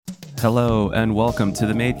Hello and welcome to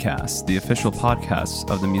the MADEcast, the official podcast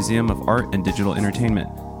of the Museum of Art and Digital Entertainment,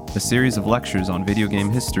 a series of lectures on video game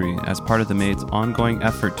history as part of the MADE's ongoing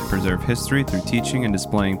effort to preserve history through teaching and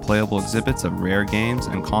displaying playable exhibits of rare games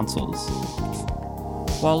and consoles.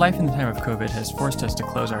 While life in the time of COVID has forced us to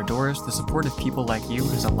close our doors, the support of people like you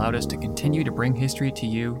has allowed us to continue to bring history to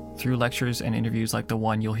you through lectures and interviews like the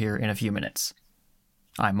one you'll hear in a few minutes.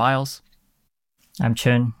 I'm Miles. I'm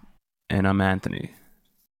Chen. And I'm Anthony.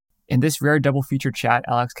 In this rare double feature chat,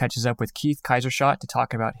 Alex catches up with Keith Kaisershot to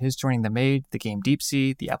talk about his joining the MADE, the game Deep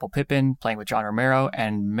Sea, the Apple Pippin, playing with John Romero,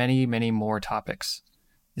 and many, many more topics.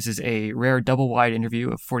 This is a rare double-wide interview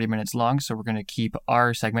of 40 minutes long, so we're going to keep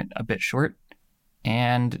our segment a bit short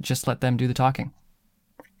and just let them do the talking.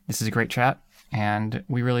 This is a great chat, and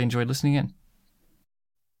we really enjoyed listening in.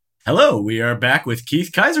 Hello, we are back with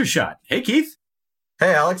Keith Kaisershot. Hey, Keith.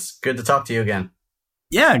 Hey, Alex. Good to talk to you again.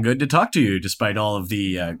 Yeah, good to talk to you despite all of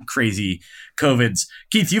the crazy COVIDs.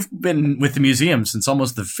 Keith, you've been with the museum since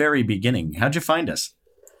almost the very beginning. How'd you find us?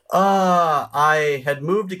 I had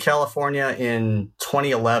moved to California in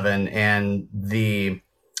 2011, and the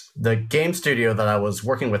game studio that I was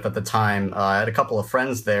working with at the time, I had a couple of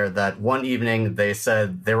friends there that one evening they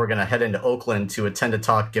said they were going to head into Oakland to attend a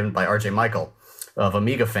talk given by R.J. Michael of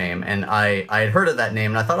Amiga fame. And I had heard of that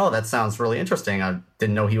name, and I thought, oh, that sounds really interesting. I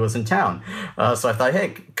didn't know he was in town. So I thought, hey,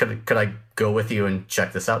 could I go with you and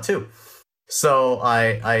check this out too? So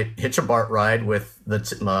I hitch a BART ride with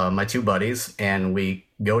my two buddies, and we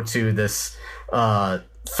go to this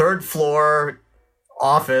third floor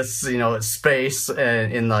office, space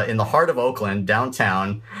in the heart of Oakland,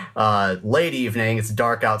 downtown. Late evening, it's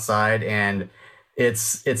dark outside, and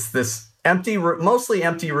it's this mostly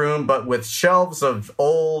empty room, but with shelves of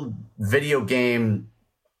old video game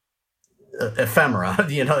ephemera,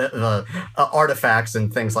 artifacts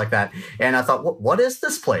and things like that. And I thought, what is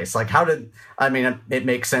this place? Like, it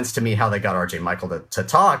makes sense to me how they got R.J. Michael to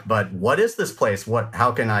talk, but what is this place?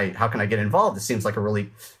 How can I get involved? It seems like a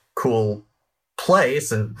really cool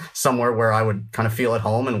place and somewhere where I would kind of feel at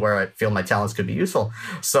home and where I feel my talents could be useful.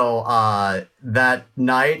 So that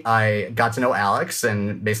night I got to know Alex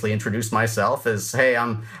and basically introduced myself as, hey,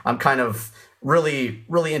 I'm kind of really,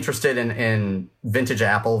 really interested in vintage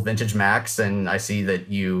Apple, vintage Macs, and I see that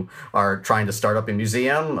you are trying to start up a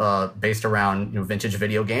museum based around vintage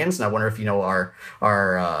video games, and I wonder if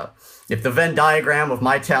if the Venn diagram of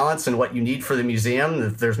my talents and what you need for the museum,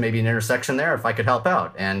 if there's maybe an intersection there, if I could help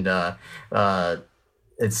out. And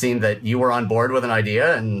it seemed that you were on board with an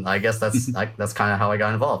idea, and I guess that's kind of how I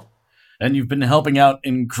got involved. And you've been helping out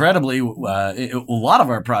incredibly a lot of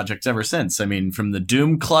our projects ever since. I mean, from the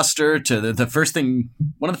Doom cluster to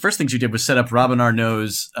one of the first things you did was set up Robin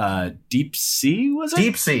Arnaud's Deep Sea, was it?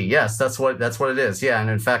 Deep Sea, yes, that's what it is. Yeah, and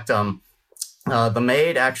in fact, the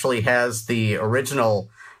MADE actually has the original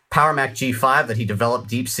Power Mac G5 that he developed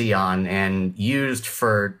Deep Sea on and used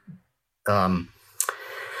for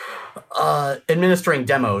administering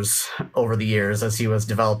demos over the years as he was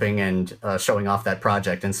developing and showing off that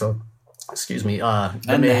project. And so,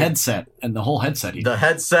 the headset and the whole headset. The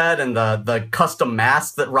headset and the custom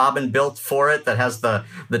mask that Robin built for it that has the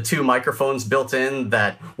two microphones built in,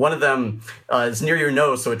 that one of them is near your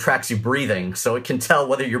nose, so it tracks you breathing, so it can tell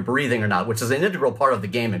whether you're breathing or not, which is an integral part of the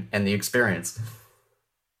game and the experience.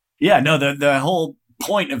 Yeah, no, the whole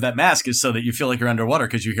point of that mask is so that you feel like you're underwater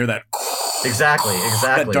because you hear that. Exactly.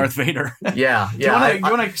 That Darth Vader. Yeah. Do you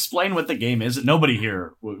want to explain what the game is? Nobody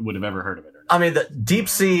here would have ever heard of it. Or not. I mean, the Deep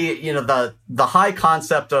Sea, the high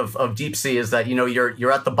concept of Deep Sea is that,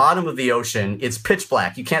 you're at the bottom of the ocean. It's pitch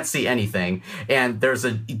black. You can't see anything. And there's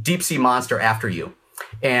a deep sea monster after you.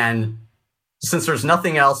 And since there's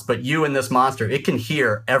nothing else but you and this monster, it can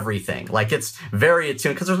hear everything. Like, it's very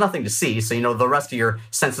attuned because there's nothing to see. So, the rest of your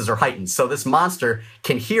senses are heightened. So this monster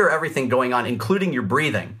can hear everything going on, including your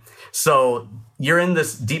breathing. So you're in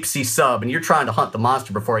this deep sea sub and you're trying to hunt the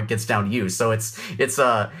monster before it gets down to you. So it's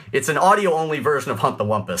an audio only version of Hunt the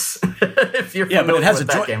Wumpus. If you're familiar with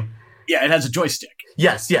that game. Yeah, it has a joystick.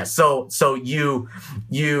 Yes. So you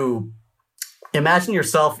imagine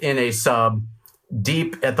yourself in a sub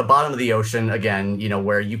deep at the bottom of the ocean, again,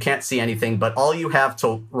 where you can't see anything, but all you have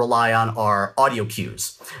to rely on are audio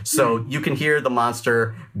cues. So you can hear the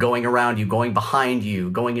monster going around you, going behind you,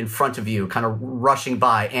 going in front of you, kind of rushing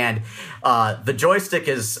by. And the joystick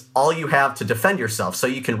is all you have to defend yourself. So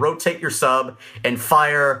you can rotate your sub and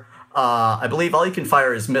fire. I believe all you can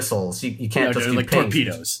fire is missiles. You can't just do like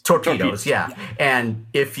torpedoes, yeah. And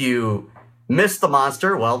if you miss the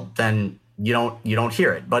monster, well, then you don't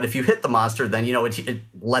hear it. But if you hit the monster, then it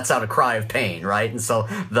lets out a cry of pain, right? And so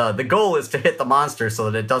the goal is to hit the monster so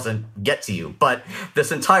that it doesn't get to you. But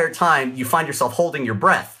this entire time, you find yourself holding your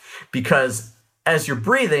breath because as you're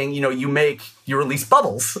breathing, you release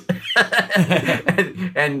bubbles,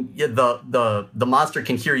 and the monster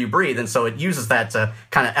can hear you breathe, and so it uses that to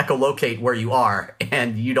kind of echolocate where you are,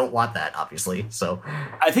 and you don't want that, obviously. So,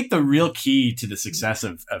 I think the real key to the success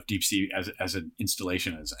of Deep Sea as an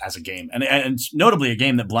installation, as a game, and notably a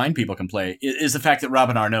game that blind people can play, is the fact that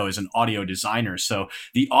Robin Arnault is an audio designer. So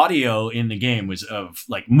the audio in the game was of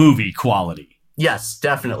like movie quality. Yes,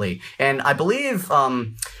 definitely. And I believe,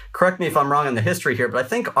 correct me if I'm wrong in the history here, but I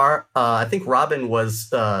think Robin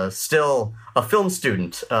was still a film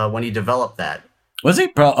student when he developed that. Was he? I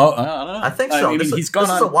don't know. I think so. This is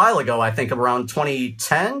a while ago, I think around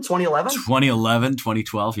 2010, 2011? 2011,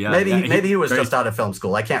 2012, yeah. Maybe he was just out of film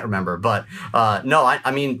school. I can't remember. But no, I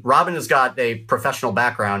mean, Robin has got a professional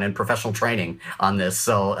background and professional training on this.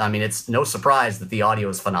 So, I mean, it's no surprise that the audio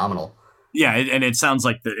is phenomenal. Yeah, and it sounds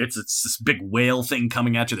like it's this big whale thing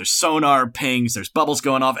coming at you. There's sonar pings, there's bubbles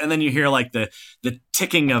going off, and then you hear like the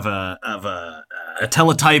ticking of a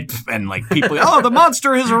teletype, and like people, oh, the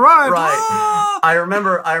monster has arrived. Right. Ah! I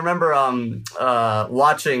remember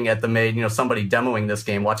watching at the MADE, somebody demoing this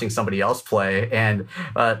game, watching somebody else play, and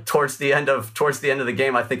towards the end of the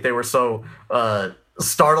game, I think they were so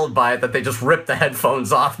startled by it that they just ripped the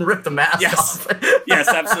headphones off and ripped the mask off. Yes,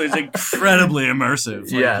 absolutely. It's incredibly immersive.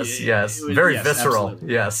 Yes. Very visceral.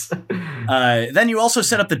 Absolutely. Yes. Then you also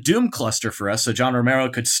set up the Doom cluster for us so John Romero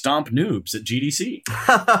could stomp noobs at GDC.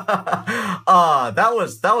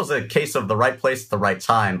 That was a case of the right place at the right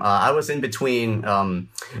time. I was in between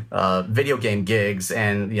video game gigs,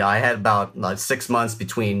 and I had about 6 months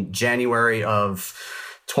between January of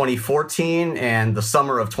 2014 and the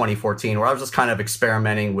summer of 2014, where I was just kind of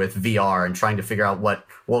experimenting with VR and trying to figure out what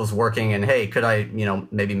was working, and hey, could I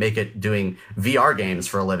maybe make it doing VR games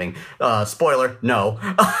for a living? Spoiler, no.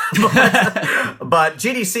 But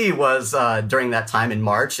GDC was during that time in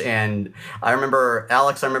March, and I remember,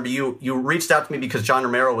 Alex, you reached out to me because John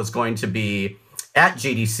Romero was going to be at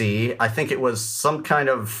GDC. I think it was some kind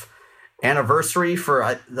of anniversary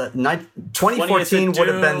for 2014 would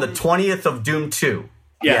have been the 20th of Doom 2.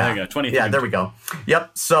 Yeah, there you go. 20th. Yeah, there we go.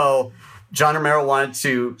 Yep. So John Romero wanted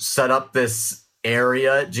to set up this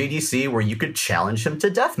area at GDC where you could challenge him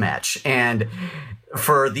to deathmatch. And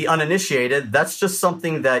for the uninitiated, that's just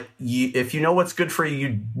something that if you know what's good for you,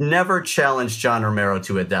 you'd never challenge John Romero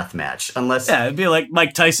to a deathmatch unless... Yeah, it'd be like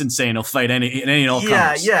Mike Tyson saying he'll fight any and all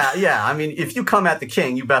comers. Yeah. I mean, if you come at the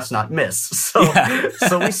king, you best not miss.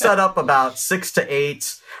 So we set up about 6 to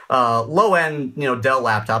 8 low-end, Dell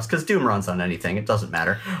laptops, because Doom runs on anything. It doesn't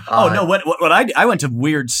matter. I went to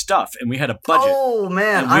Weird Stuff, and we had a budget. Oh,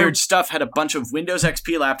 man. And Weird Stuff had a bunch of Windows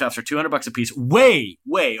XP laptops for $200 a piece, way,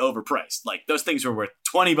 way overpriced. Like, those things were worth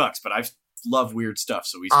 $20, but I love Weird Stuff,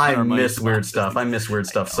 so we spent our money. I miss Weird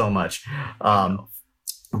Stuff so much.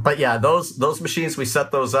 But yeah, those machines, we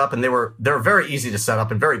set those up, and they were very easy to set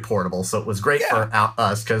up and very portable. So it was great for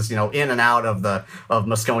us because in and out of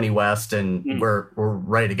Moscone West, and we're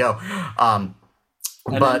ready to go.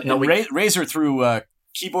 Razer threw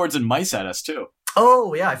keyboards and mice at us too.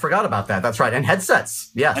 Oh yeah, I forgot about that. That's right, and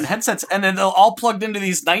headsets. Yes, and then they're all plugged into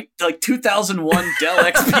these 2001 Dell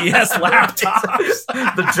XPS laptops.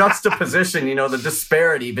 The juxtaposition, the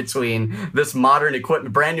disparity between this modern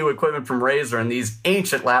equipment, brand new equipment from Razer, and these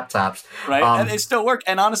ancient laptops. Right, and they still work.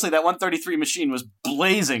 And honestly, that 133 machine was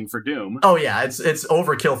blazing for Doom. Oh yeah, it's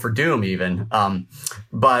overkill for Doom even.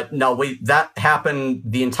 But no, that happened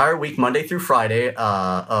the entire week, Monday through Friday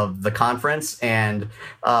of the conference, and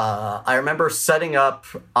I remember setting up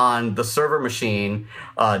on the server machine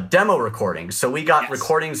demo recordings. So we got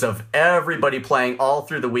recordings of everybody playing all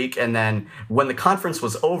through the week, and then when the conference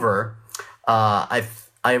was over, I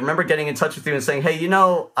remember getting in touch with you and saying, hey,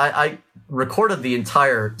 I recorded the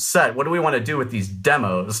entire set. What do we want to do with these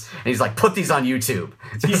demos? And he's like, put these on YouTube.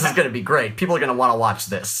 This is going to be great. People are going to want to watch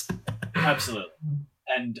this. Absolutely.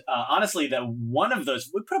 And honestly, that one of those,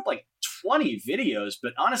 we put up like 20 videos,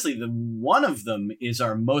 but honestly, one of them is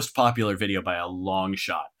our most popular video by a long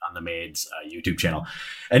shot on the MADE's YouTube channel.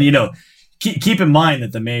 And, keep in mind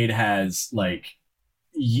that the MADE has like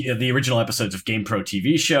the original episodes of GamePro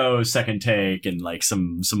TV shows, Second Take, and like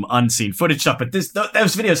some unseen footage stuff. But those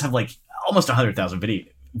videos have like almost 100,000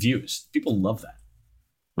 views. People love that.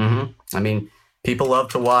 Mm-hmm. I mean, people love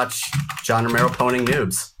to watch John Romero poning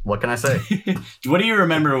noobs. What can I say? What do you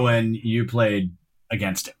remember when you played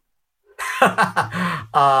against him?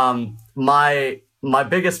 My my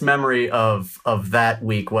biggest memory of that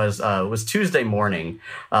week was Tuesday morning.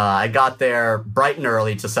 I got there bright and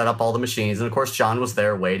early to set up all the machines, and of course John was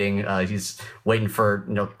there waiting. He's waiting for,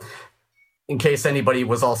 in case anybody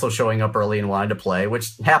was also showing up early and wanted to play,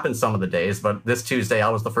 which happens some of the days. But this Tuesday I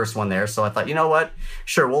was the first one there, so I thought, you know what,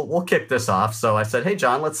 sure, we'll kick this off. So I said, hey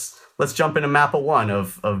John, let's jump into map 1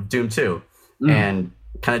 of Doom 2 and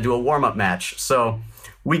kind of do a warm-up match. So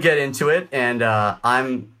we get into it, and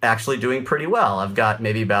I'm actually doing pretty well. I've got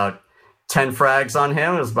maybe about 10 frags on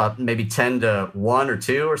him. It was about maybe 10 to 1 or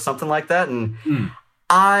 2 or something like that. And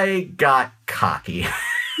I got cocky.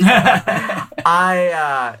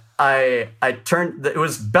 I turned. It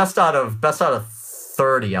was best out of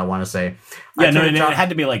 30, I want to say. Yeah, no, it had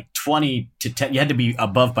to be like 20 to 10. You had to be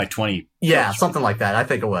above by 20. Yeah, something like that. I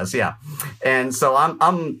think it was. Yeah, and so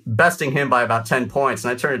I'm besting him by about 10 points,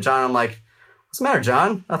 and I turn to John. I'm like, what's the matter,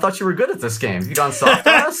 John? I thought you were good at this game. You gone soft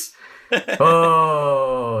on us?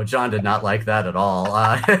 Oh, John did not like that at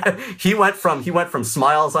all. He went from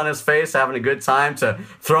smiles on his face, having a good time, to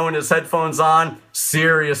throwing his headphones on,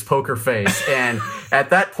 serious poker face. And at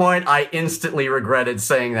that point, I instantly regretted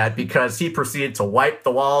saying that, because he proceeded to wipe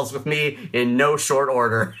the walls with me in no short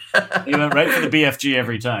order. He went right for the BFG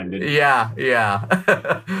every time, didn't he? Yeah.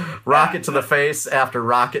 Rocket to the face after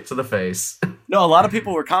rocket to the face. No, a lot of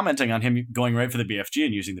people were commenting on him going right for the BFG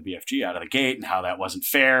and using the BFG out of the gate and how that wasn't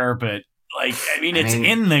fair. But, it's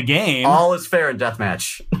in the game. All is fair in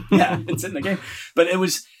deathmatch. Yeah, it's in the game. But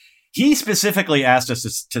he specifically asked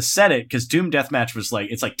us to set it because Doom Deathmatch was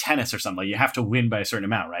it's like tennis or something. Like, you have to win by a certain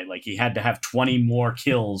amount, right? Like, he had to have 20 more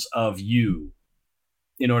kills of you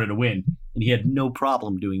in order to win. And he had no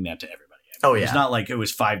problem doing that to everybody. It's not like it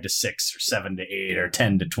was 5 to 6 or 7 to 8 or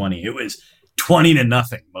 10 to 20. It was 20 to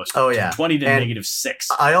nothing most of the time. 20 to -6.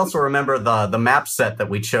 I also remember the map set that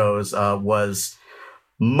we chose was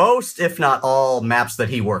most, if not all, maps that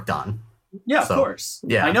he worked on. Yeah, of course.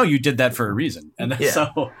 Yeah, I know you did that for a reason. And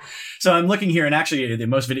so I'm looking here, and actually the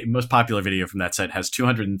most popular video from that set has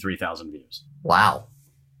 203,000 views. Wow.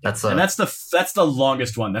 And that's the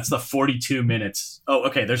longest one. That's the 42 minutes. Oh,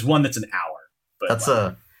 okay, there's one that's an hour. But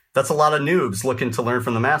that's a lot of noobs looking to learn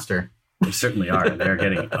from the master. They certainly are. They're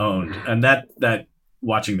getting owned. And that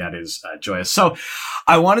watching that is joyous. So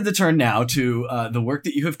I wanted to turn now to the work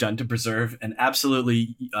that you have done to preserve an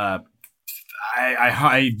absolutely,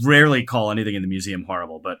 I rarely call anything in the museum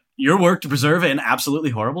horrible, but your work to preserve an absolutely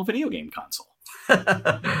horrible video game console.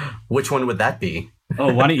 Which one would that be?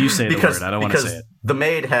 Oh, why don't you say the word? I don't want to say it. The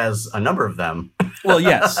MADE has a number of them. Well,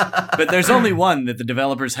 yes, but there's only one that the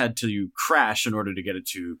developers had to crash in order to get it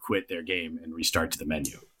to quit their game and restart to the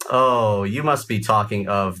menu. Oh, you must be talking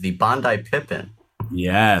of the Bandai Pippin.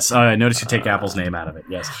 Yes. Oh, I noticed you take Apple's name out of it.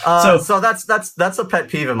 Yes. So that's a pet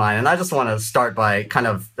peeve of mine, and I just want to start by kind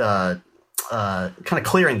of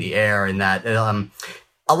clearing the air in that.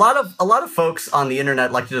 A lot of folks on the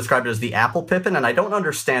internet like to describe it as the Apple Pippin, and I don't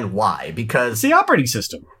understand why, because it's the operating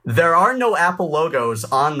system. There are no Apple logos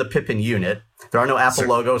on the Pippin unit. There are no Apple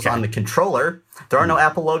logos on the controller. There are no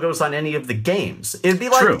Apple logos on any of the games. It'd be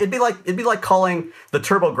like calling the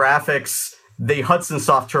TurboGrafx the Hudson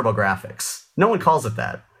Soft TurboGrafx. No one calls it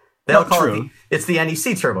that. They'll call it it's the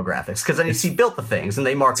NEC TurboGrafx, because NEC built the things and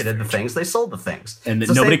they marketed the things, they sold the things. And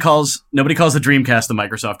nobody calls the Dreamcast the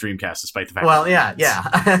Microsoft Dreamcast, despite the fact. Well, yeah.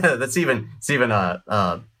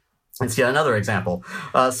 It's yet another example.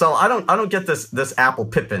 So I don't get this Apple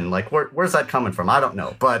Pippin. Like, where's that coming from? I don't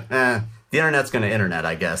know. But the internet's going to internet,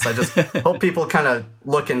 I guess. I just hope people kind of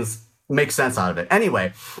look and make sense out of it.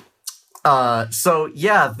 Anyway,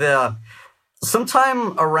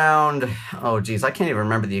 sometime around, I can't even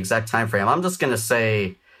remember the exact time frame. I'm just going to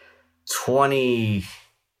say 20.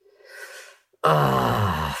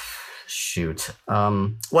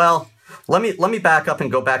 Let me back up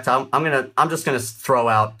and go back to, I'm just going to throw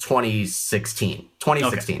out 2016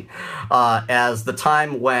 as the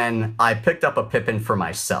time when I picked up a Pippin for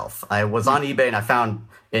myself. I was on eBay and I found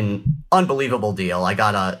an unbelievable deal. I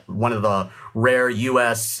got one of the rare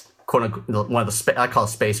US one of the I call it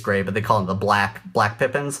space gray, but they call them the black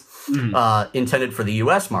Pippins, intended for the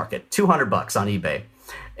U.S. market. $200 on eBay,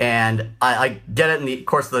 and I get it. And of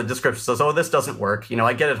course, the description says, "Oh, this doesn't work."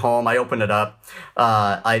 I get it home, I open it up,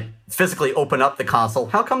 I physically open up the console.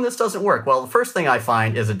 How come this doesn't work? Well, the first thing I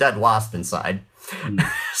find is a dead wasp inside.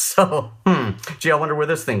 So, I wonder where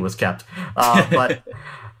this thing was kept. But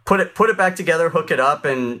put it back together, hook it up,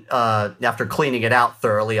 and after cleaning it out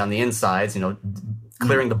thoroughly on the insides,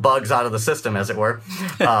 clearing the bugs out of the system, as it were.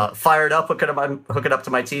 Fire it up, hook it up to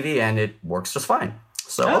my TV, and it works just fine.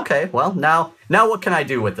 So okay, well now what can I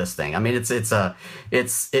do with this thing? I mean,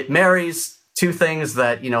 it marries two things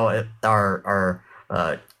that are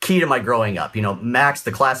key to my growing up. Macs,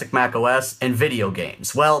 the classic Mac OS, and video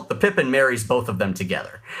games. Well, the Pippin marries both of them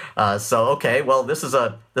together. This is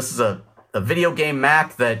a video game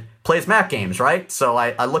Mac that plays Mac games, right? So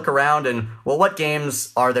I look around and, well, what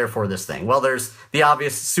games are there for this thing? Well, there's the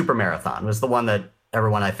obvious Super Marathon was the one that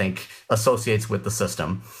everyone, I think, associates with the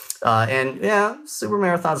system. Super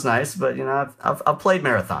Marathon's nice, but I've played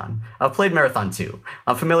Marathon. I've played Marathon 2.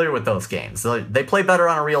 I'm familiar with those games. They play better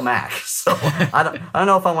on a real Mac, so I don't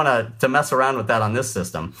know if I want to mess around with that on this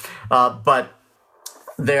system. But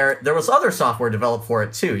there was other software developed for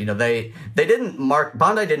it too. Bandai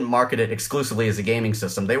didn't market it exclusively as a gaming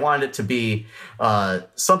system. They wanted it to be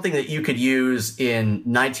something that you could use in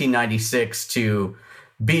 1996 to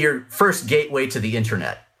be your first gateway to the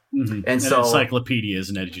internet. Mm-hmm. And so encyclopedias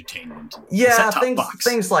and edutainment. Yeah,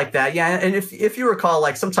 things like that. Yeah, and if you recall,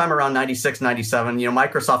 like sometime around 96, 97,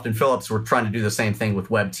 Microsoft and Philips were trying to do the same thing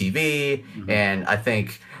with Web TV, mm-hmm. and I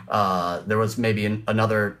think there was maybe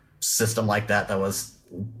another system like that was.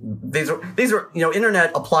 These are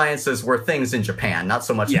internet appliances were things in Japan, not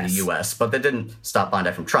so much in the US, but that didn't stop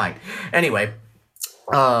Bandai from trying. Anyway,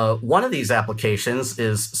 one of these applications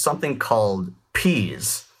is something called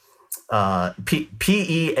PEASE.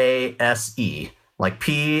 PEASE, like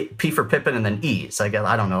P for Pippin and then E's. I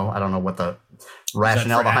don't know what the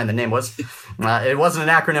rationale behind the name was. It wasn't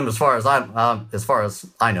an acronym as far as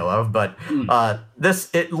I know of, but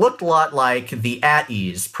it looked a lot like the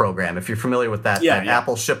 @ease program, if you're familiar with that. Yeah.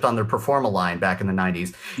 Apple shipped on their Performa line back in the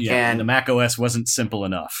 90s. Yeah, and the Mac OS wasn't simple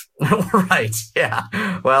enough. Right. Yeah.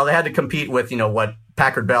 Well, they had to compete with what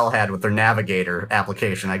Packard Bell had with their Navigator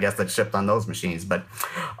application, I guess, that shipped on those machines. But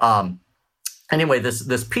anyway,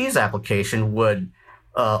 this PEASE application would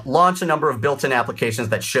launch a number of built-in applications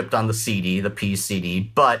that shipped on the CD, the PEASE CD.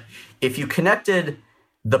 But if you connected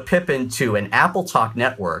the Pippin to an Apple Talk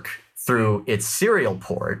network through its serial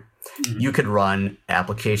port, mm-hmm. you could run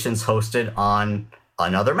applications hosted on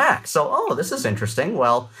another Mac. So, this is interesting.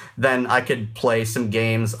 Well, then I could play some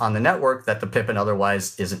games on the network that the Pippin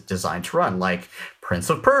otherwise isn't designed to run, like Prince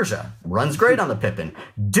of Persia runs great on the Pippin.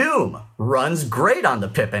 Doom runs great on the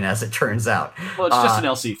Pippin, as it turns out. Well, it's just an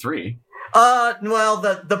LC3.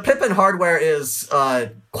 The Pippin hardware is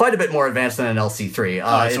quite a bit more advanced than an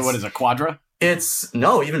LC3. So what is it, Quadra? It's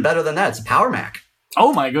even better than that. It's a Power Mac.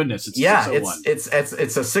 Oh my goodness! It's 601.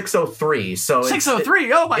 It's a 603. So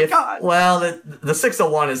 603. Oh my god! Well, the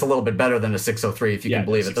 601 is a little bit better than the 603, if you can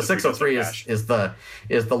believe it. The 603 is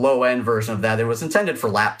the low end version of that. It was intended for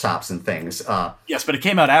laptops and things. Yes, but it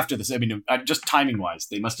came out after this. I mean, just timing wise,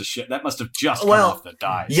 they must have that must have just come off the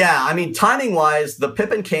dies. Yeah, I mean, timing wise, the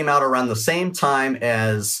Pippin came out around the same time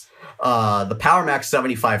as the Power Mac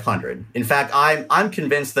 7500. In fact, I'm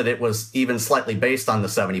convinced that it was even slightly based on the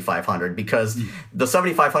 7500 because the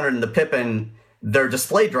 7500 and the Pippin, their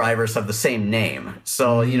display drivers have the same name.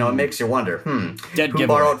 So, it makes you wonder, who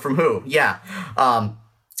borrowed from who? Yeah.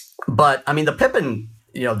 But I mean, the Pippin,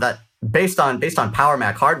 that based on Power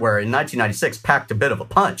Mac hardware in 1996 packed a bit of a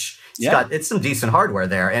punch. It's some decent hardware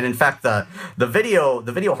there. And in fact, the video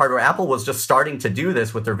hardware, Apple was just starting to do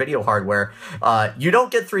this with their video hardware. You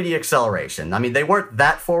don't get 3D acceleration. I mean, they weren't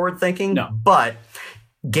that forward thinking, but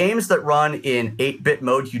games that run in 8-bit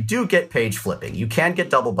mode, you do get page flipping. You can get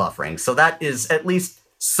double buffering. So that is at least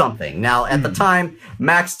something. Now, at the time,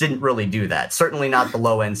 Macs didn't really do that. Certainly not the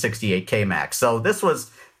low end 68K Mac. So this was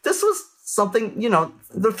something,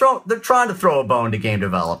 they're trying to throw a bone to game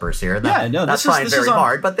developers here. That's trying very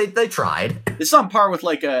hard, but they tried. It's on par with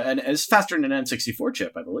it's faster than an N64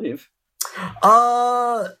 chip, I believe.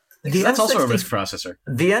 That's also a RISC processor.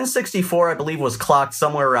 The N64, I believe, was clocked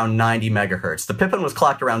somewhere around 90 megahertz. The Pippin was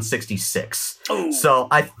clocked around 66. Oh. So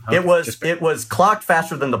it was clocked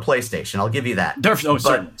faster than the PlayStation. I'll give you that.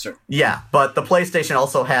 Certainly. Yeah, but the PlayStation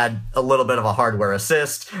also had a little bit of a hardware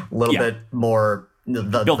assist, a little bit more.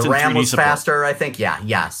 The RAM was faster, I think.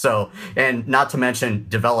 Yeah. So, and not to mention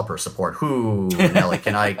developer support. Nelly,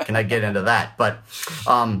 can I get into that? But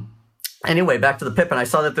anyway, back to the Pippin. I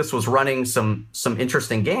saw that this was running some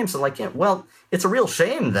interesting games, and it's a real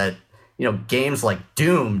shame that games like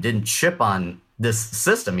Doom didn't ship on this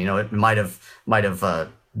system. It might have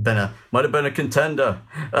been a contender.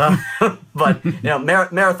 But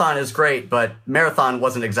Marathon is great, but Marathon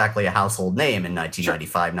wasn't exactly a household name in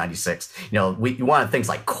 1995, 96. You wanted things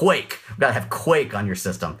like Quake. You got to have Quake on your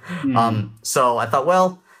system. So I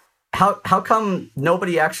thought, how come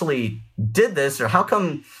nobody actually did this, or how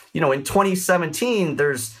come in 2017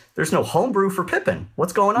 there's no homebrew for Pippin?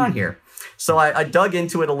 What's going on here? So I dug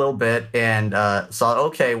into it a little bit and saw,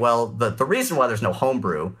 the reason why there's no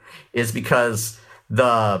homebrew is because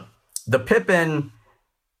the Pippin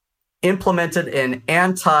implemented an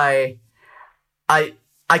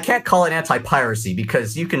I can't call it anti-piracy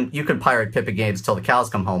because you can pirate Pippin games till the cows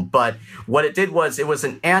come home. But what it did was it was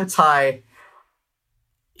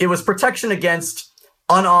protection against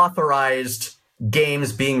unauthorized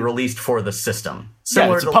games being released for the system.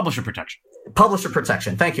 Similar it's a publisher protection. Publisher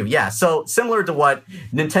protection. Thank you. Yeah. So similar to what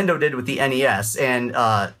Nintendo did with the NES and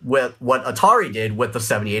with what Atari did with the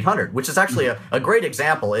 7800, which is actually a great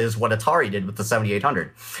example is what Atari did with the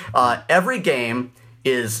 7800. Every game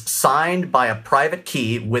is signed by a private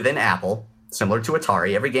key within Apple, similar to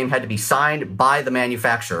Atari. Every game had to be signed by the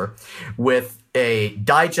manufacturer with a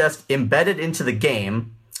digest embedded into the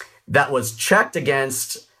game that was checked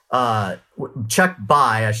by,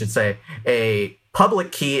 I should say, a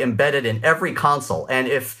public key embedded in every console. And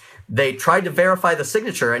if they tried to verify the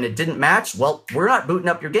signature and it didn't match, well, we're not booting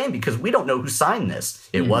up your game because we don't know who signed this.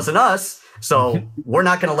 It wasn't us, so we're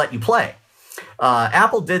not going to let you play.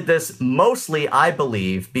 Apple did this mostly, I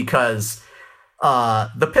believe, because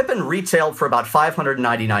the Pippin retailed for about $599 in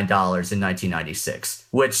 1996,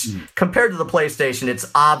 which compared to the PlayStation,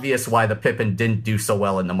 it's obvious why the Pippin didn't do so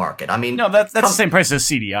well in the market. I mean, no, that's the same price as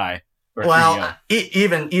CDI. Well,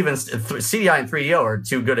 even CDI and 3DO are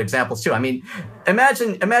two good examples too. I mean,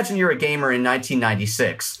 imagine you're a gamer in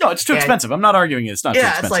 1996. No, it's too expensive. I'm not arguing it's not too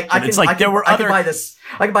expensive. Yeah, it's like I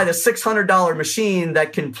can buy this $600 machine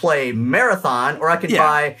that can play Marathon, or I can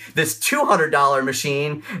buy this $200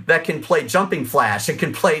 machine that can play Jumping Flash. It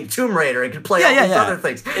can play Tomb Raider. It can play all these other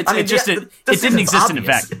things. It didn't exist in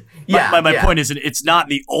fact. My point is that it's not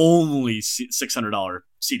the only $600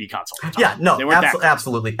 CD console. Yeah, no,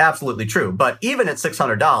 absolutely true. But even at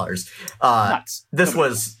 $600, this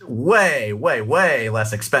was way, way, way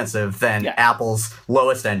less expensive than Apple's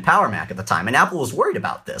lowest end Power Mac at the time. And Apple was worried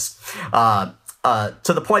about this to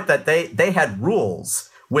the point that they had rules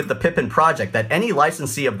with the Pippin project that any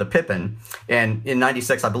licensee of the Pippin, and in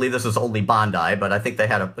 96, I believe this was only Bandai, but I think they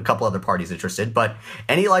had a couple other parties interested, but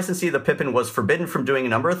any licensee of the Pippin was forbidden from doing a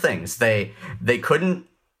number of things. They couldn't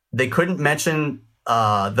mention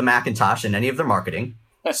the Macintosh in any of their marketing.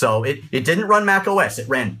 So it didn't run Mac OS. It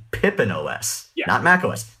ran Pippin OS, not Mac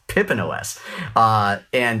OS, Pippin OS.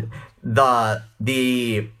 And I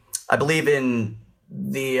believe in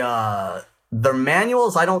the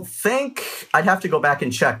manuals, I don't think, I'd have to go back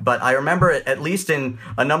and check, but I remember at least in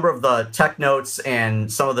a number of the tech notes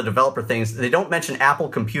and some of the developer things, they don't mention Apple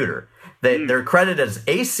Computer. They're credited as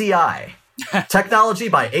ACI. Technology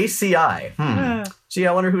by ACI. Gee,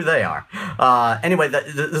 I wonder who they are. Anyway,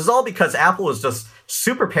 this is all because Apple was just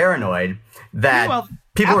super paranoid that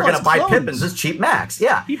people were going to buy Pippins as cheap Macs.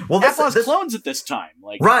 Yeah. Well, Apple has clones at this time.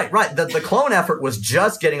 Right. The clone effort was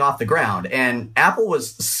just getting off the ground, and Apple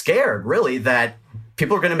was scared, really, that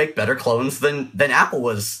people were going to make better clones than Apple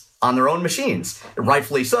was on their own machines,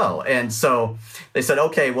 rightfully so. And so they said,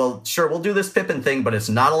 okay, well, sure, we'll do this Pippin thing, but it's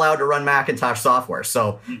not allowed to run Macintosh software.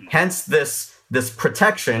 So hence this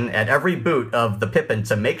protection at every boot of the Pippin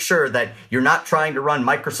to make sure that you're not trying to run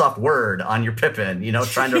Microsoft Word on your Pippin,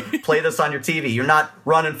 trying to play this on your TV. You're not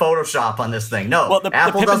running Photoshop on this thing. No,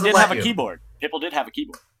 Apple doesn't let you. Have a keyboard. Pippin did have a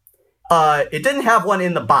keyboard. It didn't have one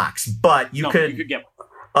in the box, but you could get one.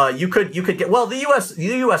 You could get, well, the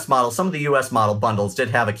US model, some of the US model bundles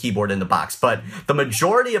did have a keyboard in the box, but the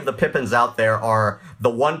majority of the Pippins out there are the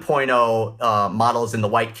 1.0 models in the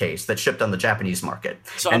white case that shipped on the Japanese market.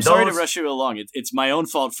 So I'm sorry to rush you along. It's my own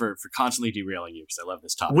fault for constantly derailing you because I love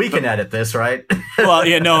this topic. We can edit this, right? Well,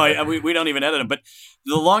 yeah, no, we don't even edit them, but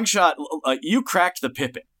the long shot, you cracked the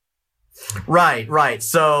Pippin. Right.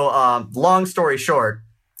 So, long story short,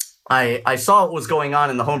 I saw what was going on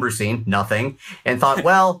in the homebrew scene, nothing, and thought,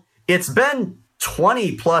 well, it's been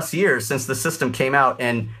 20 plus years since the system came out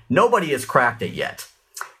and nobody has cracked it yet.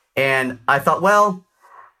 And I thought, well,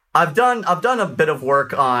 I've done a bit of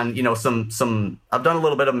work on, I've done a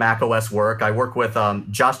little bit of Mac OS work. I work with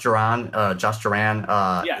Josh Duran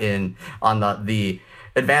on the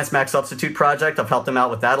Advanced Mac Substitute project. I've helped him out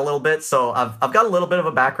with that a little bit. So I've got a little bit of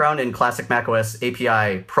a background in classic Mac OS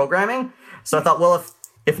API programming. So I thought, well,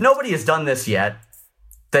 if nobody has done this yet,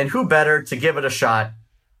 then who better to give it a shot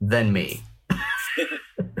than me?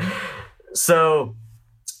 So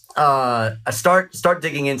I start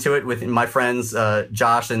digging into it with my friends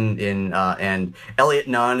Josh and Elliot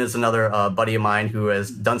Nunn is another buddy of mine who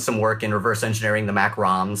has done some work in reverse engineering the Mac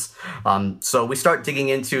ROMs. So we start digging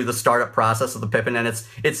into the startup process of the Pippin, and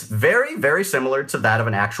it's very, very similar to that of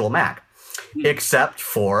an actual Mac, except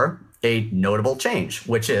for a notable change,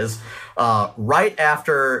 which is right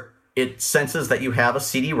after it senses that you have a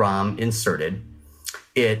CD-ROM inserted,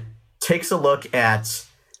 it takes a look at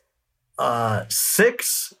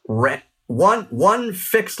 6 one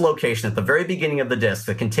fixed location at the very beginning of the disk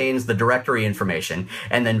that contains the directory information,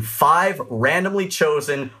 and then 5 randomly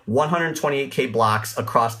chosen 128K blocks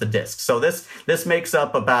across the disk. So this makes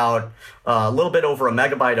up about a little bit over a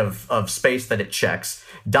megabyte of space that it checks,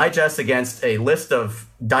 digests against a list of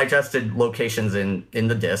digested locations in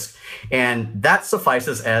the disk, and that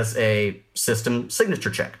suffices as a system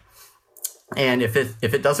signature check. And if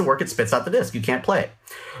it doesn't work, it spits out the disk. You can't play it.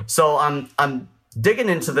 So I'm digging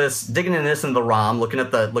into this in the ROM, looking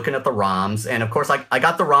at the ROMs, and of course I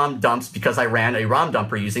got the ROM dumps because I ran a ROM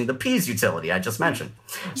dumper using the P's utility I just mentioned.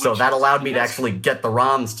 So that allowed me to actually get the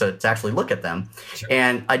ROMs to actually look at them. Sure.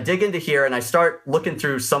 And I dig into here and I start looking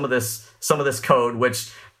through some of this code,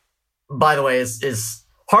 which, by the way, is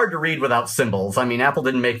hard to read without symbols. I mean, Apple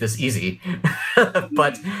didn't make this easy,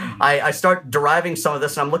 but I start deriving some of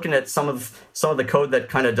this, and I'm looking at some of the code that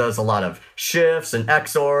kind of does a lot of shifts and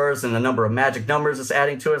XORs and the number of magic numbers it's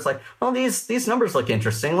adding to it. It's like, well, these numbers look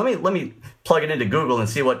interesting. Let me plug it into Google and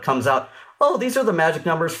see what comes out. Oh, these are the magic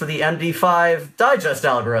numbers for the MD5 digest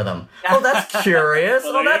algorithm. Oh, that's curious.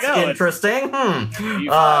 Well, that's interesting.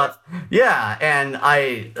 Yeah, and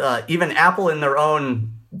even Apple in their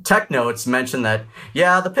own tech notes mention that,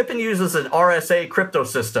 the Pippin uses an RSA crypto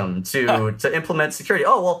system to implement security.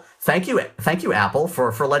 Oh, well, thank you, Apple,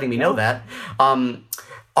 for letting me know that.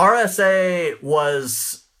 RSA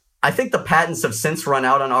was, I think the patents have since run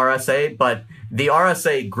out on RSA, but the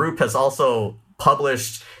RSA group has also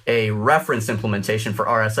published a reference implementation for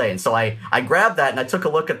RSA. And so I grabbed that and I took a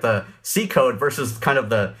look at the C code versus kind of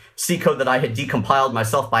the C code that I had decompiled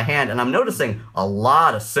myself by hand, and I'm noticing a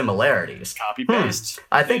lot of similarities. Copy paste.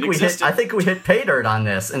 I think we hit pay dirt on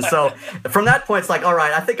this. And so from that point, it's like, all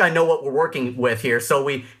right, I think I know what we're working with here. So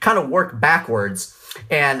we kind of work backwards.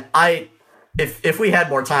 And if we had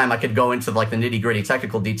more time, I could go into like the nitty-gritty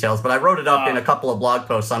technical details, but I wrote it up in a couple of blog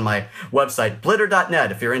posts on my website,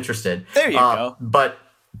 blitter.net, if you're interested. There you go. But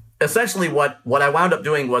essentially what I wound up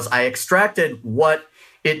doing was I extracted what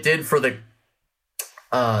it did for the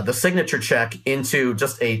signature check into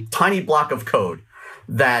just a tiny block of code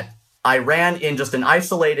that I ran in just an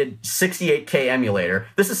isolated 68K emulator.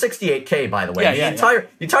 This is 68K, by the way. The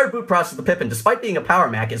entire boot process of the Pippin, despite being a Power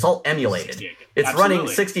Mac, is all emulated. It's Absolutely.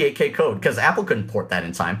 running 68K code because Apple couldn't port that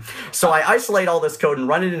in time. So I isolate all this code and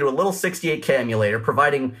run it into a little 68K emulator,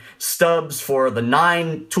 providing stubs for the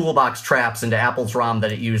 9 toolbox traps into Apple's ROM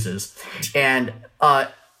that it uses. And I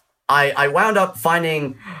wound up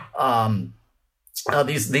finding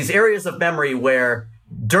these areas of memory where,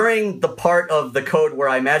 during the part of the code where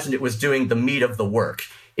I imagined it was doing the meat of the work,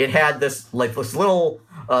 it had this little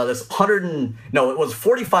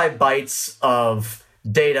 45 bytes of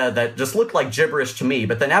data that just looked like gibberish to me.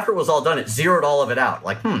 But then after it was all done, it zeroed all of it out.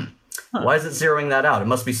 Like, why is it zeroing that out? It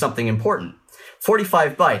must be something important.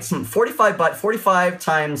 45 bytes. 45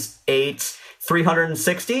 times 8,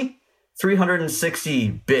 360.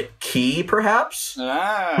 360-bit key, perhaps?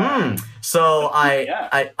 So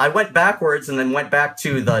I went backwards and then went back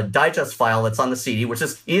to the digest file that's on the CD, which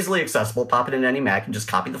is easily accessible. Pop it into any Mac and just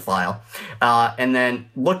copy the file. And then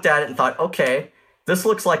looked at it and thought, okay, this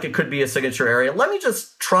looks like it could be a signature area. Let me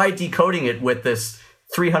just try decoding it with this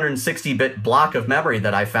 360-bit block of memory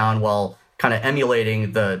that I found while kind of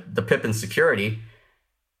emulating the Pippin security.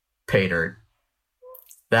 Pay dirt.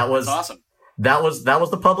 That was awesome. That was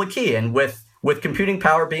the public key, and with computing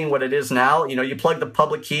power being what it is now, you plug the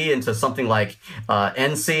public key into something like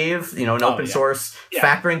NSEEV, an open source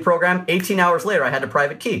factoring program. 18 hours later, I had a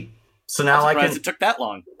private key. So now I can. It took that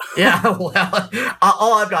long. Yeah, well,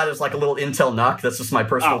 all I've got is like a little Intel NUC. That's just my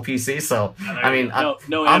personal PC. So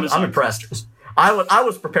I'm impressed. I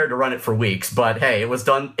was prepared to run it for weeks, but hey, it was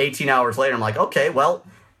done 18 hours later. I'm like, okay, well,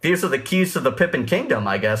 these are the keys to the Pippin Kingdom,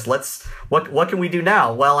 I guess. What can we do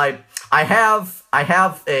now? Well, I have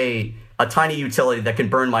a tiny utility that can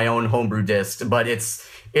burn my own homebrew disk, but it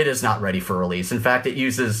is not ready for release. In fact, it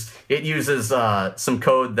uses some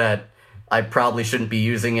code that I probably shouldn't be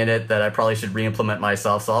using in it, that I probably should re-implement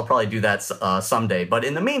myself. So I'll probably do that someday. But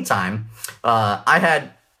in the meantime, I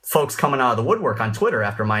had folks coming out of the woodwork on Twitter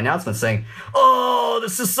after my announcement saying, "Oh,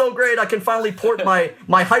 this is so great! I can finally port my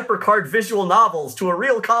HyperCard visual novels to a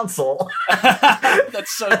real console."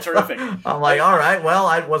 That's so terrific. I'm like, all right, well,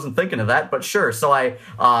 I wasn't thinking of that, but sure. So I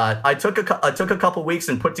took a couple weeks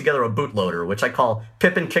and put together a bootloader, which I call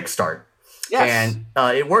Pippin Kickstart. Yes.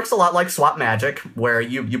 And it works a lot like Swap Magic, where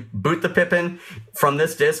you boot the Pippin from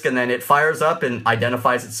this disk, and then it fires up and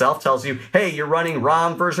identifies itself, tells you, hey, you're running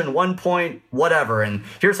ROM version 1 point whatever, and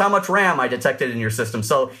here's how much RAM I detected in your system.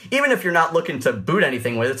 So even if you're not looking to boot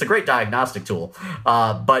anything with it, it's a great diagnostic tool.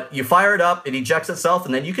 But you fire it up, it ejects itself,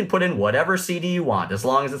 and then you can put in whatever CD you want. As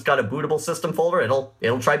long as it's got a bootable system folder, it'll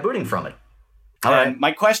try booting from it. All right.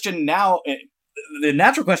 My question now, the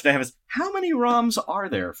natural question I have is, how many ROMs are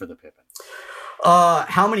there for the Pippin?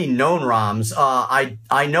 How many known ROMs?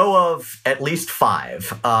 I know of at least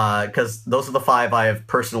 5, because those are the 5 I have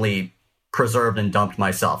personally preserved and dumped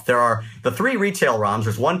myself. There are the 3 retail ROMs.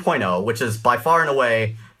 There's 1.0, which is by far and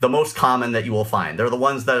away the most common that you will find. They're the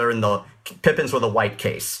ones that are in the Pippins with a white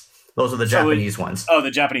case. Those are the Japanese ones. Oh, the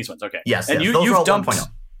Japanese ones. Okay. Yes. And those are all 1.0.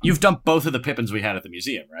 You've dumped both of the Pippins we had at the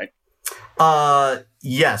museum, right?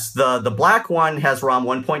 Yes. The black one has ROM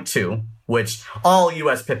 1.2, which all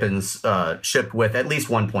US Pippins shipped with at least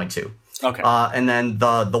 1.2. Okay. And then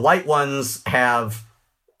the white ones have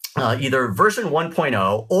either version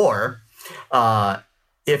 1.0 or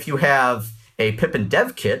if you have a Pippin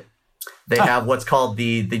dev kit, they have what's called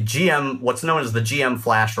the GM, what's known as the GM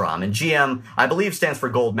Flash ROM. And GM, I believe, stands for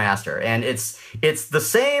Gold Master. And it's the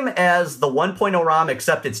same as the 1.0 ROM,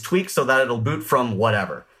 except it's tweaked so that it'll boot from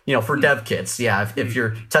whatever. For dev kits, if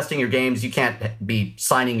you're testing your games, you can't be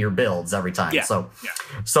signing your builds every time. Yeah. So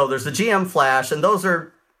there's the GM Flash, and those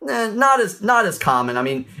are not as common. I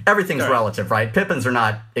mean, everything's relative, right? Pippins are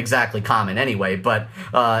not exactly common anyway, but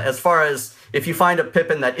as far as if you find a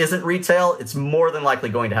Pippin that isn't retail, it's more than likely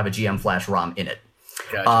going to have a GM Flash ROM in it.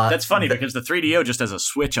 Gotcha. That's funny because the 3DO just has a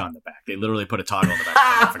switch on the back. They literally put a toggle on the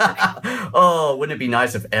back. Oh, wouldn't it be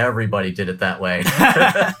nice if everybody did it that way?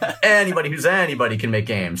 Anybody who's anybody can make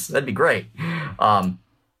games. That'd be great. But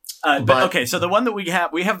okay, so the one that we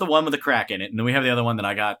have the one with the crack in it, and then we have the other one that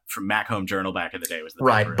I got from Mac Home Journal back in the day. Was the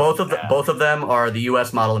right? Both of them are the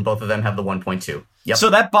US model, and both of them have the 1.2. Yep. So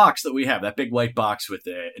that box that we have, that big white box with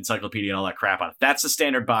the encyclopedia and all that crap on it, that's the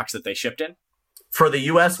standard box that they shipped in? For the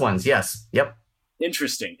US ones, yes. Yep.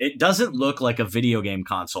 Interesting. It doesn't look like a video game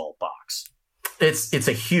console box. It's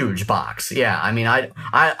a huge box. Yeah. I mean,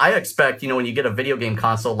 I expect, when you get a video game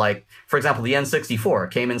console, like, for example, the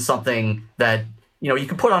N64 came in something that, you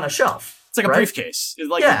can put on a shelf. It's like a briefcase. It's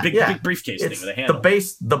like a big briefcase thing with a handle.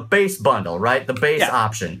 The base bundle, right? The base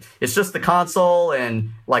option. It's just the console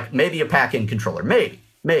and like maybe a pack-in controller. Maybe.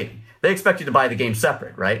 They expect you to buy the game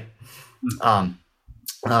separate, right?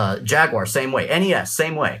 Jaguar, same way. NES,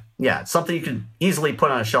 same way. Yeah, it's something you can easily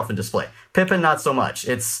put on a shelf and display. Pippin, not so much.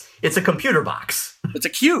 It's a computer box. It's a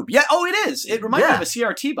cube. Yeah. Oh, it is. It reminds me of a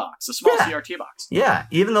CRT box, a small CRT box. Yeah,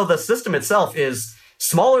 even though the system itself is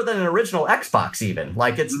smaller than an original Xbox even.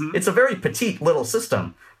 Like, it's a very petite little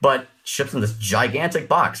system, but ships in this gigantic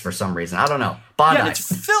box for some reason. I don't know. Bandai. Yeah,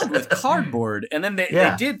 it's filled with cardboard, and then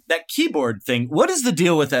they did that keyboard thing. What is the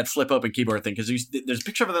deal with that flip-open keyboard thing? Because there's a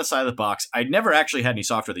picture of it on the side of the box. I never actually had any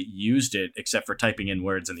software that used it except for typing in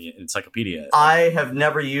words in the encyclopedia. I have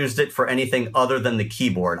never used it for anything other than the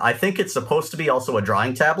keyboard. I think it's supposed to be also a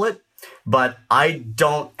drawing tablet, but I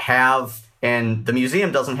don't have, and the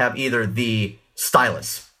museum doesn't have either, the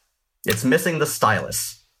stylus. It's missing the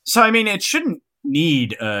stylus. So, I mean, it shouldn't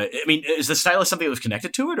need is the stylus something that was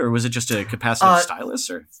connected to it, or was it just a capacitive stylus?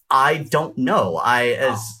 Or I don't know.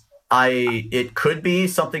 It could be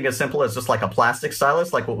something as simple as just like a plastic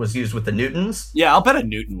stylus, like what was used with the Newtons. Yeah, I'll bet a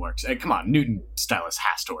Newton works. Come on, Newton stylus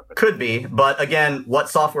has to work. Could be, but again, what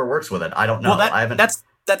software works with it? I don't know. Well,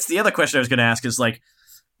 that's the other question I was going to ask is like,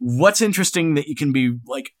 what's interesting that you can be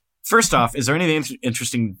like. First off, is there anything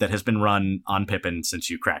interesting that has been run on Pippin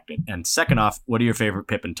since you cracked it? And second off, what are your favorite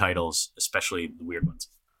Pippin titles, especially the weird ones?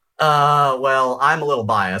 Well, I'm a little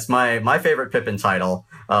biased. My favorite Pippin title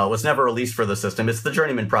was never released for the system. It's the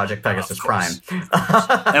Journeyman Project Pegasus Prime.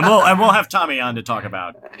 and we'll have Tommy on to talk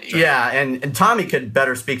about. Yeah, and Tommy could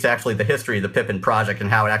better speak to actually the history of the Pippin project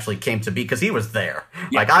and how it actually came to be, because he was there.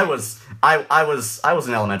 Yeah. Like I was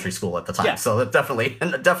in elementary school at the time, so that definitely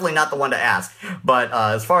not the one to ask. But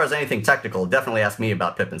as far as anything technical, definitely ask me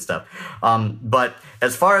about Pippin stuff. But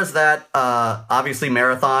as far as that, obviously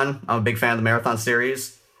Marathon. I'm a big fan of the Marathon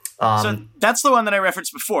series. So that's the one that I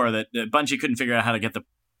referenced before, that Bungie couldn't figure out how to get the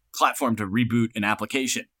platform to reboot an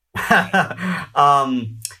application.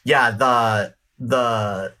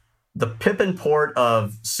 The Pippin port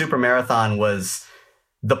of Super Marathon was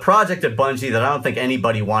the project at Bungie that I don't think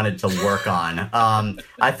anybody wanted to work on.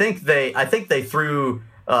 I think they threw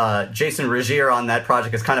Jason Regier on that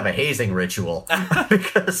project as kind of a hazing ritual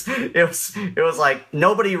because it was like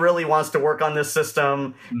nobody really wants to work on this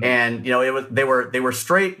system, and they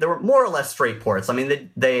were more or less straight ports. I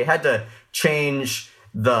mean, they had to change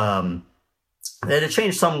some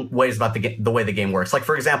ways about the way the game works. Like,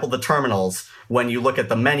 for example, the terminals, when you look at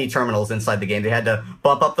the many terminals inside the game, they had to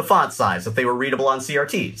bump up the font size if they were readable on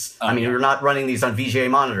CRTs. You're not running these on VGA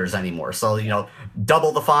monitors anymore. So,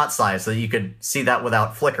 double the font size so that you could see that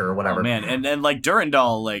without flicker or whatever. Oh, man. And like,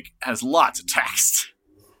 Durandal, like, has lots of text.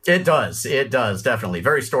 It does, definitely.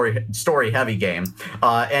 Very story-heavy game.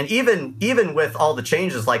 And even with all the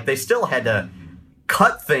changes, like, they still had to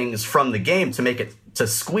cut things from the game to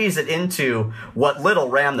squeeze it into what little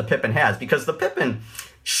RAM the Pippin has, because the Pippin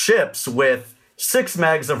ships with 6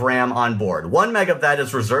 megs of RAM on board. 1 meg of that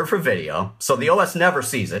is reserved for video, so the OS never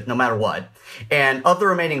sees it, no matter what. And of the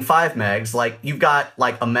remaining 5 megs, like, you've got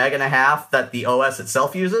like 1.5 megs that the OS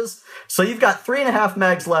itself uses, so you've got 3.5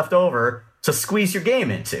 megs left over to squeeze your game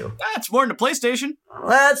into. That's more than a PlayStation.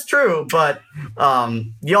 That's true, but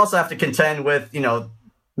you also have to contend with, Pippin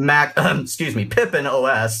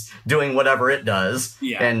OS doing whatever it does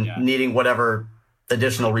needing whatever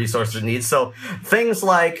additional resources it needs. So things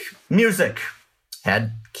like music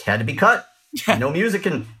had to be cut. No music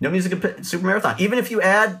in Super Marathon. Even if you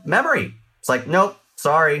add memory, it's like, nope,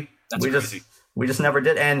 sorry. That's crazy. We just never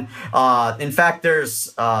did. And in fact,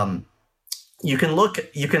 there's you can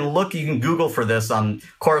Google for this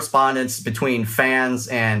correspondence between fans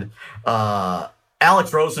and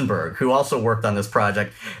Alex Rosenberg, who also worked on this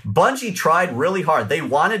project. Bungie tried really hard. They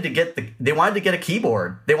wanted to get a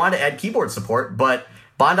keyboard. They wanted to add keyboard support, but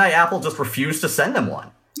Bandai Apple just refused to send them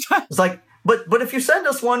one. It's like, but if you send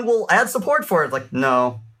us one, we'll add support for it. Like,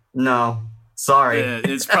 no, sorry.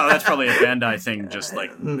 That's probably a Bandai thing. Just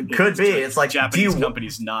like could be. It's like Japanese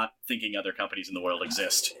companies not thinking other companies in the world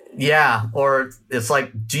exist. Yeah, or it's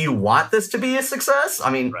like, do you want this to be a success?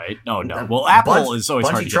 I mean, right? No. Well, Apple is always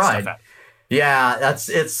hard to get stuff at. Yeah,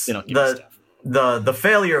 the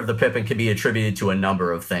failure of the Pippin can be attributed to a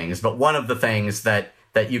number of things, but one of the things that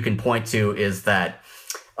you can point to is that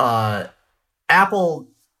Apple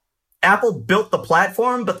built the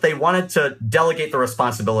platform, but they wanted to delegate the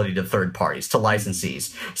responsibility to third parties, to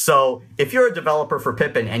licensees. So if you're a developer for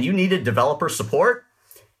Pippin and you needed developer support,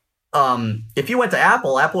 if you went to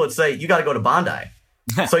Apple would say, you got to go to Bandai.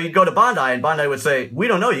 So you'd go to Bandai, and Bandai would say, we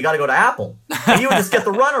don't know, you got to go to Apple. And you would just get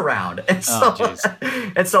the runaround.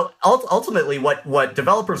 And so ultimately what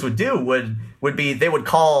developers would do would be they would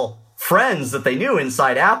call friends that they knew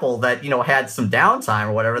inside Apple that, had some downtime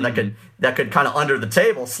or whatever, that could kind of under the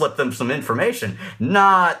table slip them some information.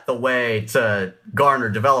 Not the way to garner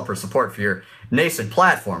developer support for your nascent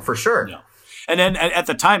platform, for sure. No. And then at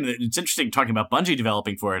the time, it's interesting talking about Bungie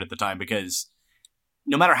developing for it at the time, because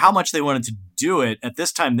no matter how much they wanted to do it, at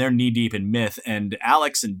this time they're knee deep in Myth, and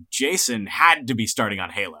Alex and Jason had to be starting on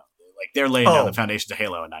Halo. Like, they're laying down the foundations of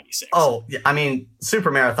Halo in '96. Oh, I mean, Super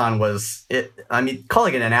Marathon was it. I mean,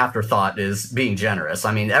 calling it an afterthought is being generous.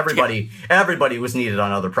 I mean, everybody was needed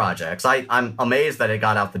on other projects. I'm amazed that it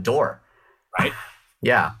got out the door. Right?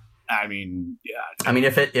 Yeah. I mean, yeah. I mean,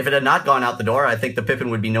 if it had not gone out the door, I think the Pippin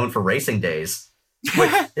would be known for racing days.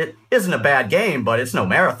 Which it isn't a bad game, but it's no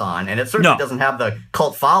Marathon, and it certainly doesn't have the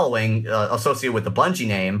cult following associated with the Bungie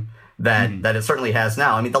name that it certainly has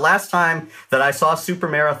now. I mean, the last time that I saw Super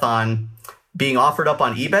Marathon being offered up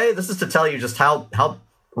on eBay, this is to tell you just how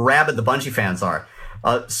rabid the Bungie fans are.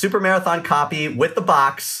 Super Marathon copy with the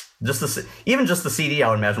box, even just the CD, I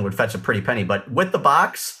would imagine would fetch a pretty penny, but with the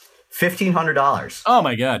box, $1,500. Oh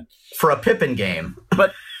my god, for a Pippin game.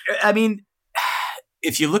 But I mean,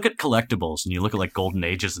 if you look at collectibles and you look at like Golden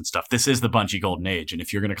Ages and stuff, this is the Bungie Golden Age. And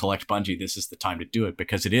if you're going to collect Bungie, this is the time to do it,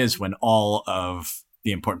 because it is when all of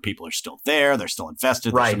the important people are still there. They're still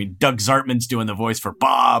invested. Right. I mean, Doug Zartman's doing the voice for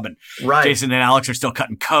Bob, and Jason and Alex are still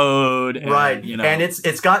cutting code. And, right. And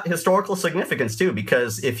it's got historical significance too,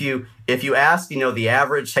 because if you ask, the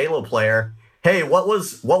average Halo player, hey, what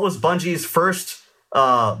was Bungie's first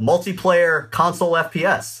multiplayer console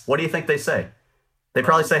FPS? What do you think they say? They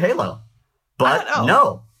probably say Halo. But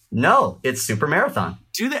no, it's Super Marathon.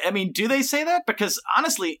 Do they say that? Because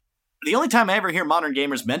honestly, the only time I ever hear modern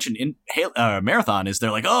gamers mention in Marathon is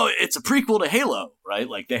they're like, oh, it's a prequel to Halo, right?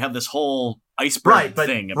 Like they have this whole iceberg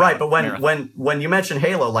thing. About but when you mention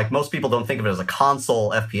Halo, like most people don't think of it as a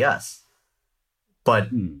console FPS. But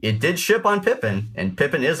it did ship on Pippin, and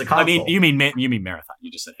Pippin is a console. I mean, you mean Marathon?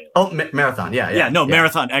 You just said Halo. Oh, Marathon, yeah.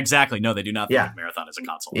 Marathon, exactly. No, they do not think of Marathon as a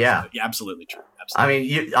console. Yeah, absolutely true.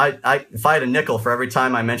 Absolutely. I mean, if I had a nickel for every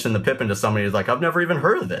time I mentioned the Pippin to somebody who's like, I've never even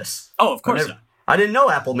heard of this. Oh, of course not. I didn't know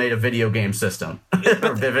Apple made a video game system or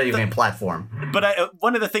a video game platform. But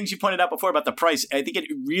one of the things you pointed out before about the price, I think it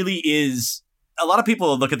really is. A lot of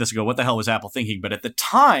people look at this and go, "What the hell was Apple thinking?" But at the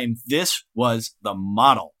time, this was the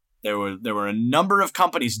model. There were a number of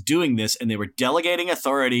companies doing this, and they were delegating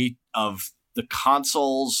authority of the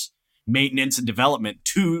console's maintenance and development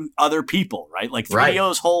to other people, right? Like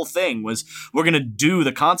 3DO's whole thing was, we're going to do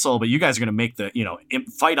the console, but you guys are going to make the,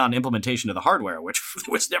 fight on implementation of the hardware, which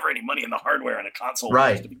there was never any money in the hardware in a console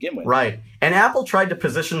to begin with. Right. And Apple tried to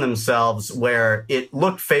position themselves where it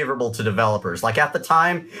looked favorable to developers. Like at the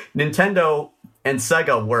time, Nintendo and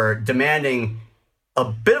Sega were demanding a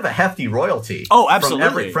bit of a hefty royalty. Oh,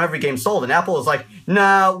 absolutely. From every game sold. And Apple was like,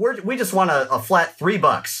 nah, we just want a flat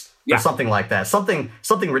 $3 or something like that. Something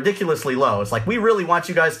ridiculously low. It's like, we really want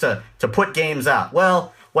you guys to put games out.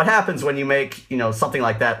 Well, what happens when you make, something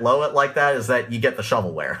like that low like that is that you get the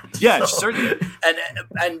shovelware. Yeah, certainly.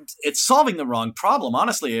 And it's solving the wrong problem,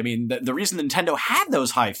 honestly. I mean, the reason Nintendo had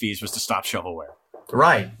those high fees was to stop shovelware.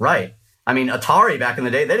 Right. I mean, Atari back in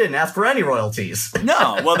the day, they didn't ask for any royalties.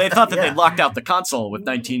 No, well, they thought that they locked out the console with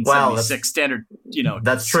 1976 standard,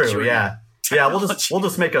 That's true, security. Yeah, we'll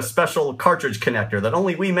just make a special cartridge connector that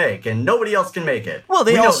only we make, and nobody else can make it. Well,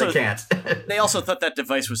 they can't. They also thought that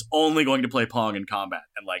device was only going to play Pong in combat,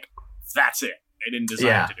 and that's it. They didn't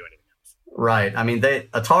design it to do anything else. Right. I mean,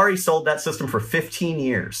 Atari sold that system for 15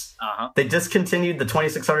 years. They discontinued the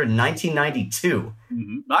 2600 in 1992.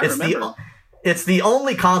 Mm-hmm. I remember. It's the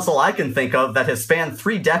only console I can think of that has spanned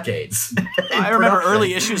 3 decades. I remember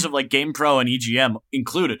early issues of GamePro and EGM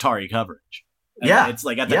include Atari coverage. And it's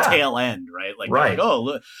at the tail end, right? Look, Raiders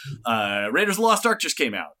of the Lost Ark just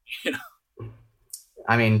came out.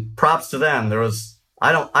 I mean, props to them. There was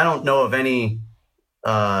I don't know of any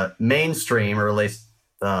mainstream or at least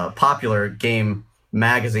popular game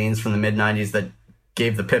magazines from the mid '90s that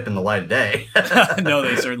gave the Pippin the light of day. No,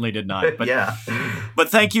 they certainly did not. But, yeah. But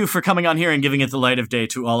thank you for coming on here and giving it the light of day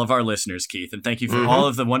to all of our listeners, Keith. And thank you for all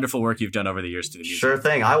of the wonderful work you've done over the years to the museum. Sure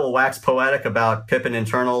thing. I will wax poetic about Pippin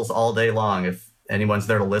internals all day long if anyone's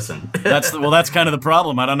there to listen. That's kind of the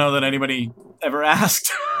problem. I don't know that anybody ever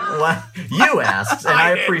asked. Well, you asked, and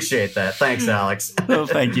I appreciate that. Thanks, Alex. Well,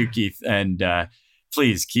 thank you, Keith. And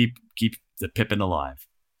please keep the Pippin alive.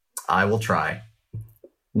 I will try.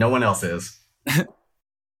 No one else is.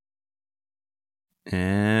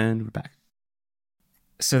 And we're back.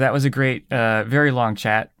 So that was a great, very long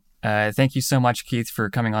chat. Thank you so much, Keith, for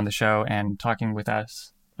coming on the show and talking with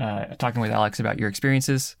us, talking with Alex about your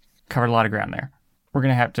experiences. Covered a lot of ground there. We're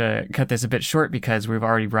going to have to cut this a bit short because we've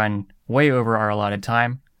already run way over our allotted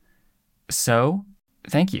time. So,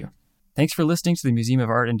 thank you. Thanks for listening to the Museum of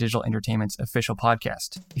Art and Digital Entertainment's official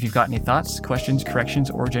podcast. If you've got any thoughts, questions, corrections,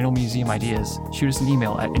 or general museum ideas, shoot us an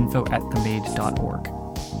email at info@themade.org.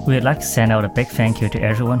 We'd like to send out a big thank you to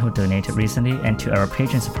everyone who donated recently and to our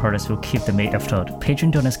Patreon supporters who keep the MADE afloat.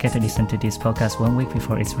 Patreon donors get to listen to this podcast 1 week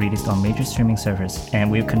before it's released on major streaming servers, and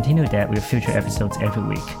we'll continue that with future episodes every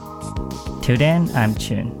week. Till then, I'm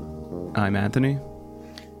Chun. I'm Anthony.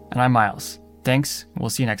 And I'm Miles. Thanks. We'll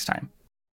see you next time.